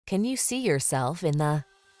Can you see yourself in the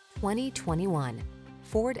 2021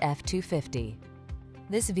 Ford F-250?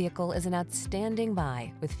 This vehicle is an outstanding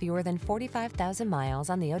buy with fewer than 45,000 miles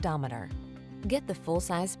on the odometer. Get the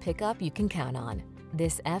full-size pickup you can count on.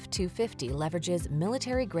 This F-250 leverages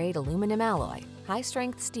military-grade aluminum alloy,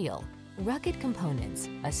 high-strength steel, rugged components,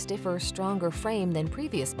 a stiffer, stronger frame than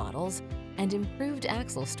previous models, and improved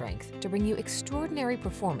axle strength to bring you extraordinary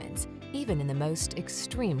performance, even in the most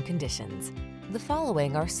extreme conditions. The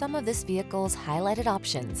following are some of this vehicle's highlighted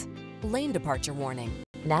options: lane departure warning,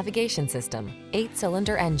 navigation system,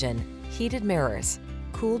 8-cylinder engine, heated mirrors,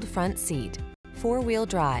 cooled front seat, 4-wheel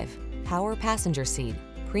drive, power passenger seat,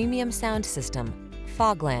 premium sound system,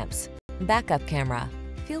 fog lamps, backup camera.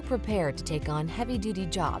 Feel prepared to take on heavy-duty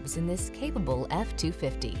jobs in this capable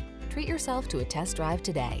F-250. Treat yourself to a test drive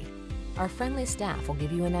today. Our friendly staff will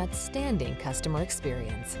give you an outstanding customer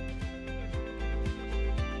experience.